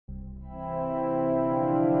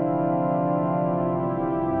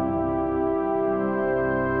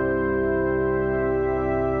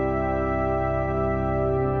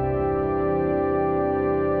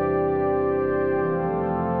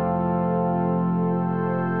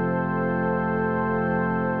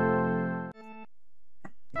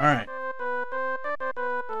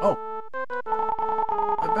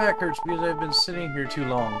hurts because I've been sitting here too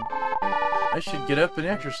long. I should get up and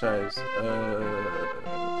exercise. There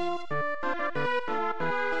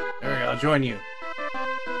we go, I'll join you.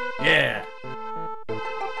 Yeah!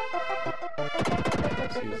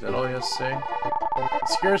 Let's see, is that all he has to say? It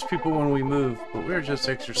scares people when we move, but we're just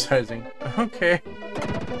exercising. Okay.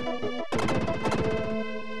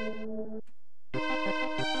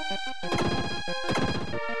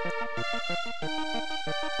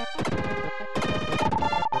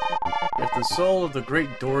 If the soul of the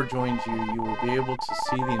great door joins you, you will be able to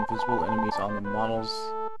see the invisible enemies on the models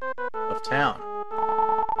of town.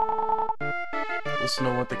 Listen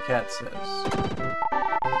to what the cat says.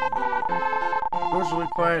 The door's really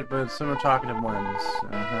quiet, but some are talkative ones.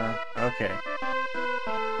 Okay.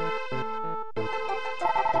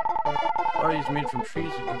 Bodies made from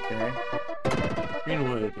trees. Okay.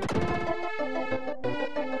 Greenwood.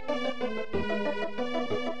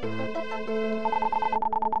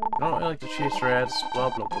 I don't like to chase rats. Blah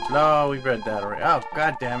blah blah. No, we read that already. Oh,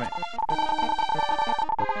 god damn it.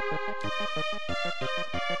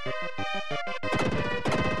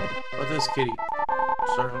 What this kitty?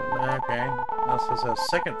 Okay. This is a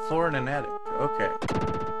second floor and an attic. Okay.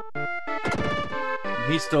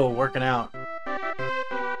 He's still working out.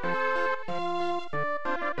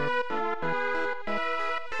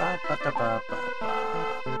 Ba, ba, da, ba, ba, ba.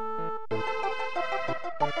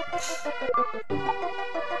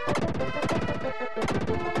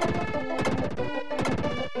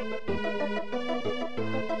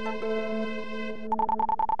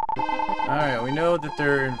 Alright, we know that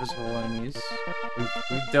they're invisible enemies.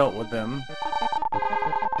 We've dealt with them.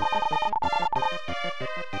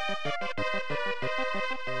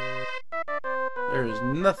 There is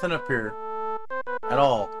nothing up here at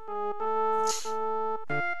all. So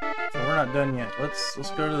we're not done yet.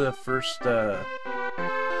 Let's go to the first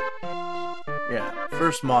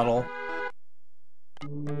first model.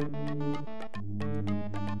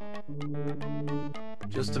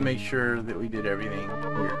 Just to make sure that we did everything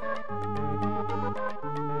here.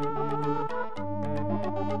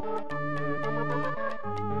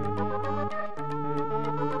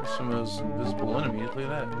 There's some of those invisible enemies, look at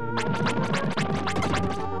that.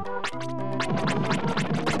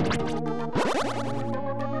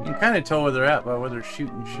 You can kind of tell where they're at by where they're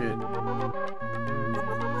shooting shit.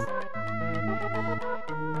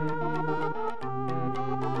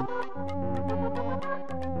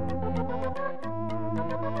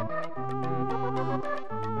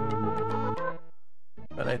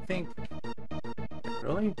 But I think...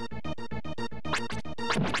 Really?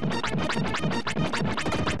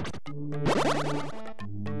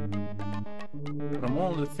 But I'm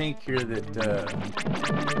willing to think here that the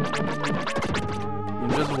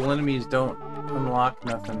invisible enemies don't unlock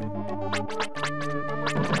nothing.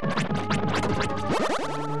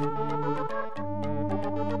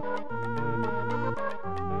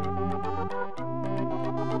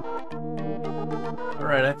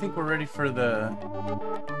 Alright, I think we're ready for the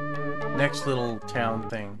next little town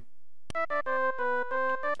thing.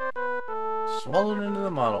 Swallowed into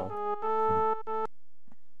the model.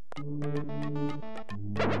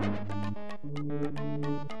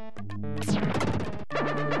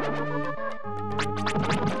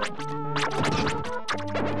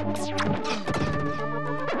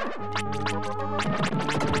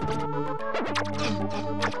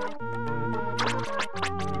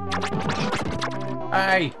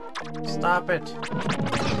 Hey! Stop it!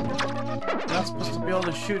 You're not supposed to be able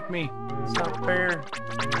to shoot me. It's not fair.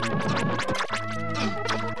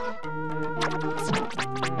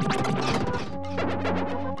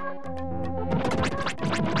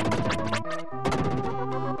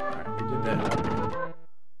 Alright, we did that.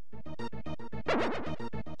 Okay.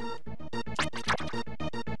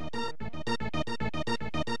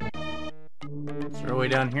 Is there a way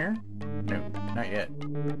down here? No, not yet.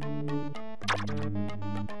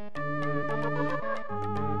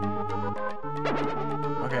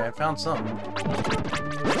 Okay, I found something.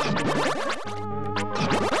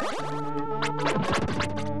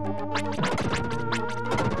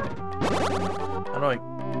 How do I...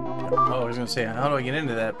 Oh, I was gonna say, how do I get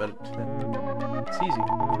into that, but it's easy.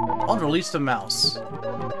 I'll release the mouse.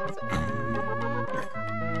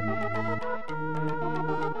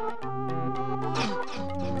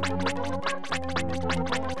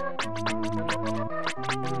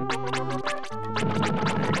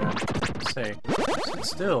 Say, sit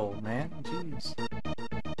still, man. Jeez.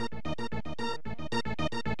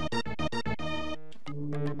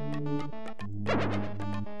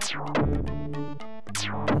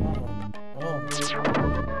 Oh.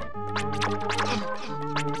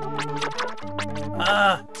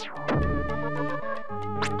 Ah!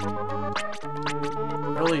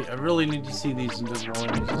 really need to see these invisible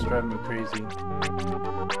enemies. It's driving me crazy.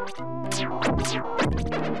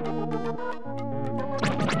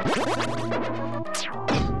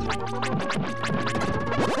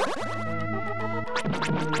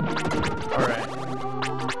 Alright.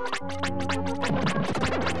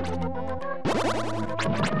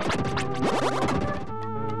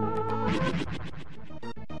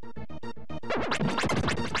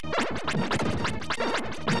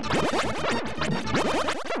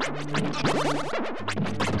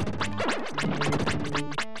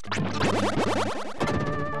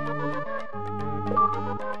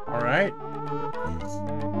 Alright.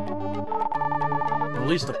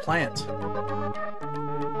 Released a plant.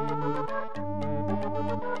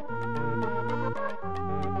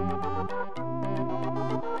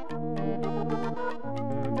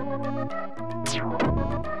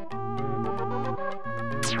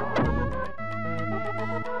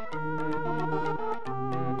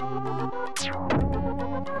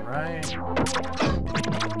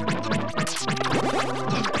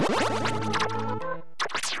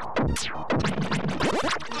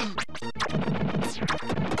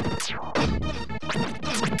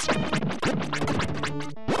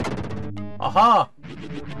 Aha!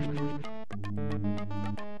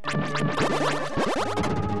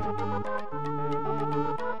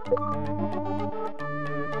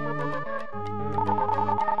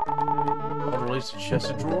 I'll release a chest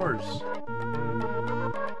of drawers.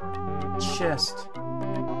 Chest.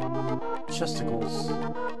 Chesticles.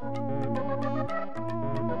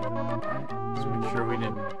 Let's make sure we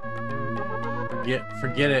didn't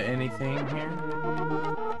forget anything here.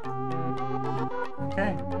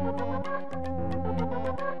 Okay.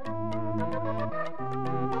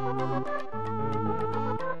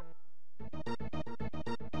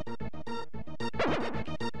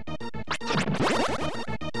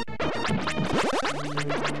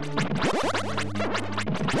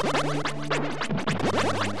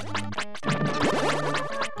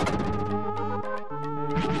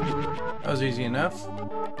 That was easy enough.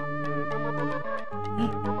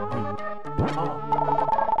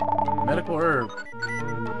 Oh. Medical herb.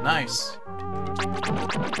 Nice.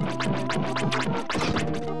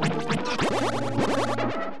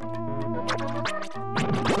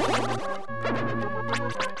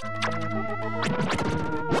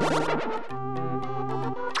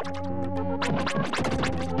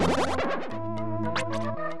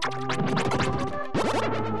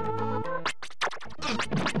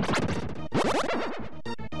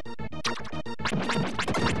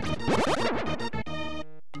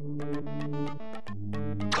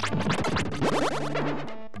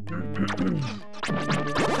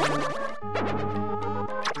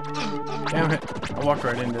 Damn it, I walked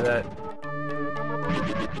right into that.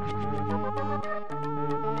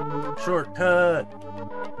 Shortcut!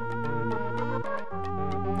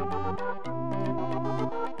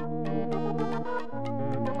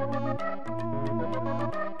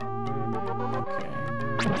 Okay.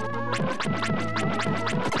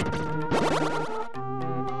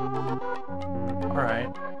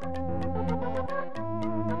 Alright.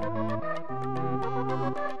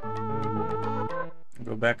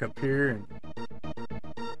 Go back up here and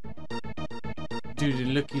do the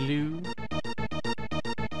looky-loo.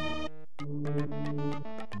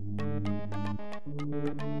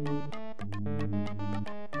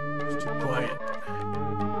 It's too quiet.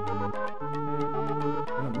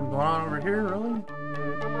 Nothing going on over here, really?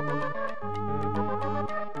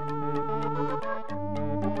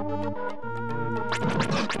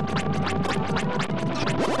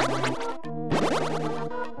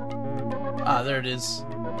 Ah, there it is.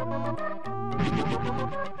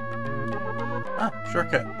 Ah,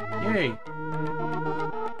 shortcut. Yay.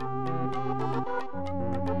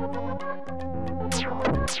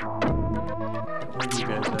 Where are you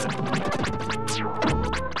guys at?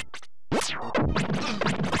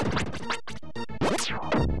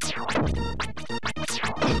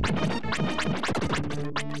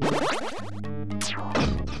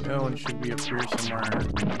 No one should be up here somewhere.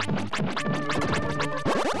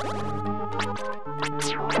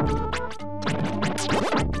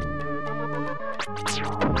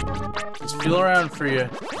 Just feel around for you.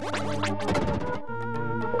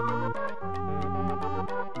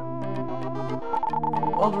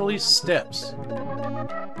 I'll release steps.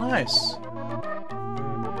 Nice.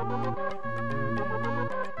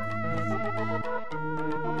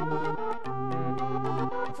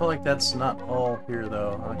 I feel like that's not all here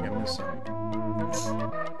though. I think I missed something.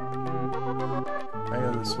 I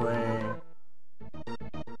go this way.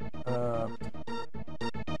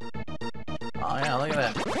 Oh yeah, look at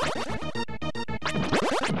that.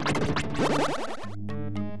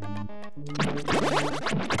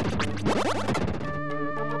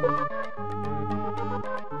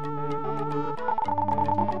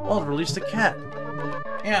 Wyld released a cat.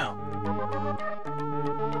 Yeah.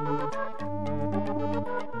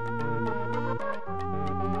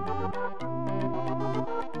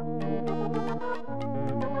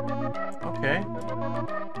 Okay.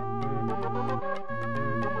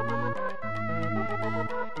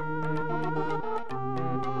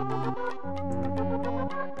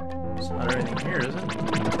 It's not everything here, is it?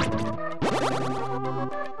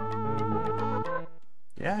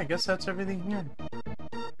 Yeah, I guess that's everything here.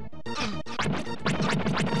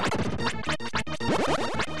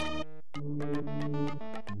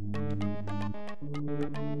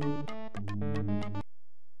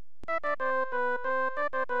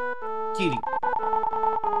 Kitty.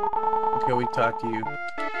 Okay, we talk to you.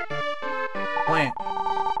 Plant.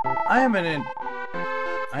 I am in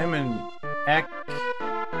Act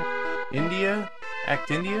India. Take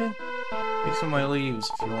some of my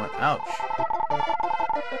leaves if you want. Ouch.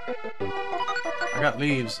 I got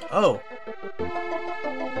leaves. Oh.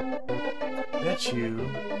 That's you.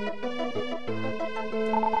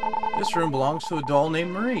 This room belongs to a doll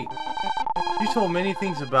named Marie. She told many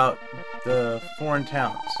things about the foreign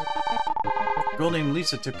towns. A girl named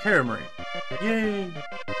Lisa took care of Marie. Yay!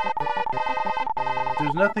 If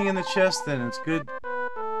there's nothing in the chest, then it's good.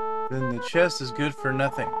 Then the chest is good for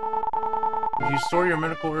nothing. Would you store your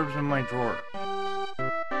medical herbs in my drawer?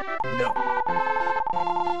 No.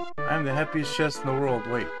 I'm the happiest chest in the world.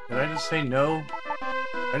 Wait, did I just say no?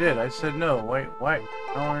 I did. I said no. Wait, why?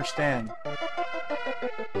 I don't understand.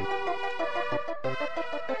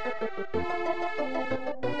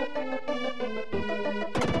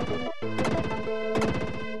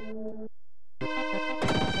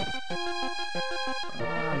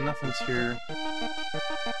 Nothing's here.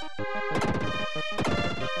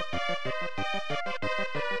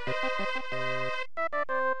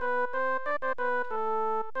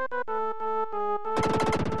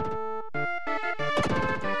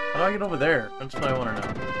 How do I get over there? That's what I want to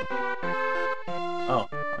know. Oh,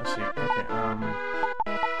 I see. Okay,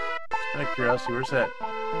 out of curiosity, where's that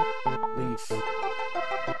leaf?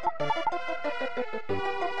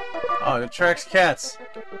 Oh, it attracts cats.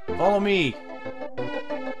 Follow me.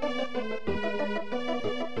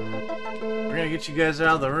 We're gonna get you guys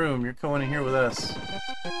out of the room. You're coming in here with us.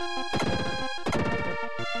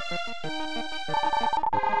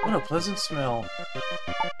 What a pleasant smell.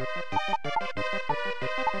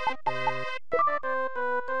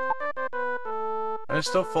 Are they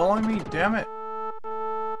still following me? Damn it.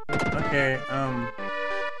 Okay,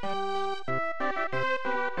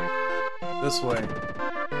 this way.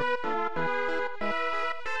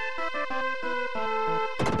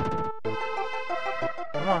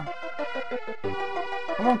 Come on.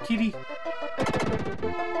 Come on, kitty.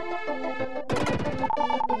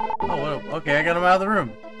 Oh, what okay, I got him out of the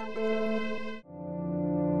room.